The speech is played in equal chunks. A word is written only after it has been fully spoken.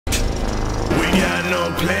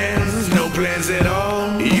no plans at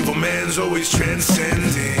all. Evil man's always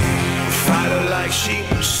transcending. Fighter like sheep,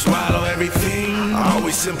 swallow everything.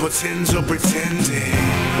 Always simpletons or pretending.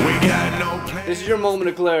 We got no plans. This is your moment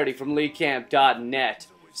of clarity from LeeCamp.net.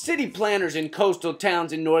 City planners in coastal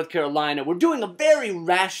towns in North Carolina were doing a very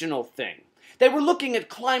rational thing. They were looking at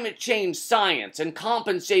climate change science and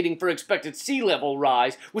compensating for expected sea level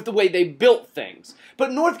rise with the way they built things.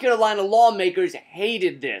 But North Carolina lawmakers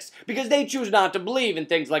hated this because they choose not to believe in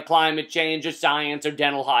things like climate change or science or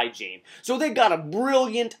dental hygiene. So they got a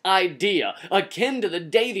brilliant idea, akin to the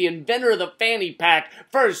day the inventor of the fanny pack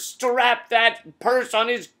first strapped that purse on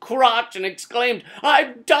his crotch and exclaimed,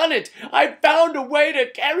 "I've done it! I found a way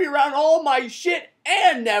to carry around all my shit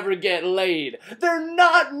and never get laid. They're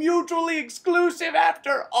not mutually exclusive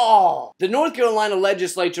after all." The North Carolina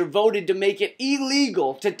legislature voted to make it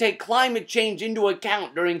illegal to take climate change into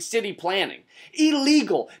account during city planning.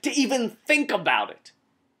 Illegal to even think about it.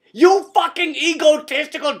 You fucking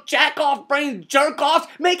egotistical jack-off brain jerk-offs!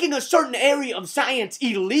 Making a certain area of science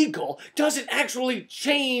illegal doesn't actually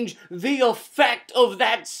change the effect of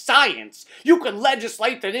that science. You can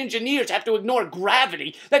legislate that engineers have to ignore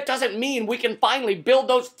gravity. That doesn't mean we can finally build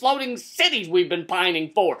those floating cities we've been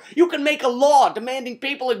pining for. You can make a law demanding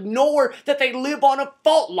people ignore that they live on a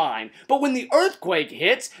fault line. But when the earthquake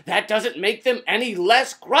hits, that doesn't make them any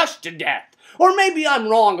less crushed to death. Or maybe I'm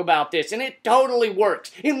wrong about this and it totally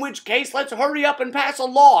works, in which case let's hurry up and pass a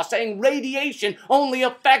law saying radiation only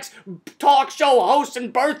affects talk show hosts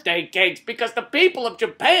and birthday cakes because the people of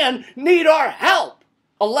Japan need our help.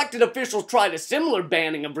 Elected officials tried a similar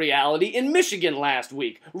banning of reality in Michigan last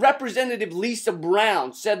week. Representative Lisa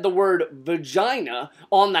Brown said the word vagina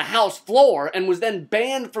on the House floor and was then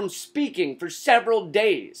banned from speaking for several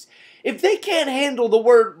days. If they can't handle the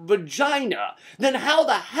word vagina, then how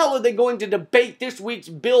the hell are they going to debate this week's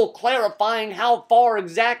bill clarifying how far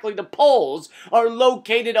exactly the poles are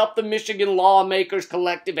located up the Michigan lawmakers'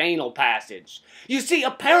 collective anal passage? You see,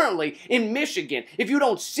 apparently, in Michigan, if you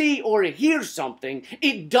don't see or hear something,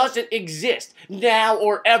 it doesn't exist, now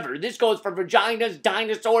or ever. This goes for vaginas,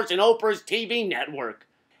 dinosaurs, and Oprah's TV network.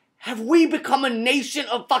 Have we become a nation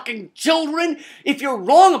of fucking children? If you're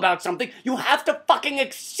wrong about something, you have to fucking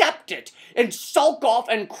accept it and sulk off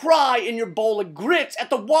and cry in your bowl of grits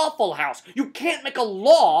at the Waffle House. You can't make a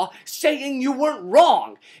law saying you weren't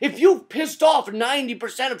wrong. If you've pissed off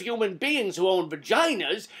 90% of human beings who own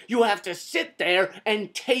vaginas, you have to sit there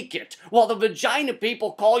and take it, while the vagina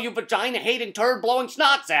people call you vagina-hating, turd-blowing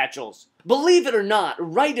snot satchels. Believe it or not,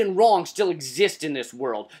 right and wrong still exist in this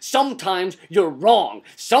world. Sometimes you're wrong.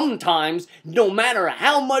 Sometimes, no matter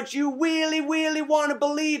how much you really want to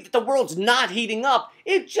believe that the world's not heating up,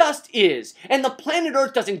 it just is. And the planet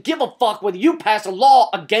Earth doesn't give a fuck whether you pass a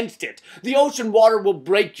law against it. The ocean water will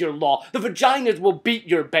break your law. The vaginas will beat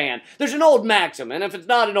your ban. There's an old maxim, and if it's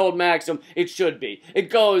not an old maxim, it should be.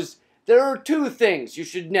 It goes, there are two things you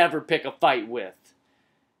should never pick a fight with: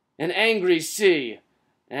 an angry sea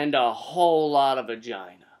and a whole lot of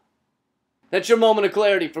vagina. That's your moment of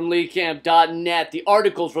clarity from LeeCamp.net. The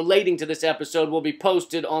articles relating to this episode will be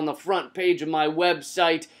posted on the front page of my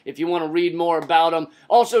website if you want to read more about them.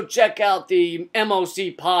 Also, check out the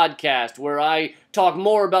MOC podcast, where I talk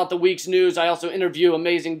more about the week's news. I also interview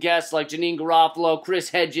amazing guests like Janine Garofalo,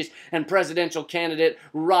 Chris Hedges, and presidential candidate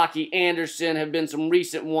Rocky Anderson have been some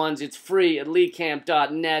recent ones. It's free at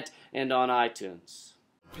LeeCamp.net and on iTunes.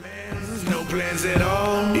 No plans at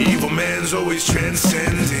all. Evil man's always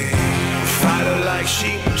transcending. Fighter like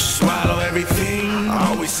sheep, swallow everything.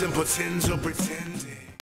 Always simpletons or pretend.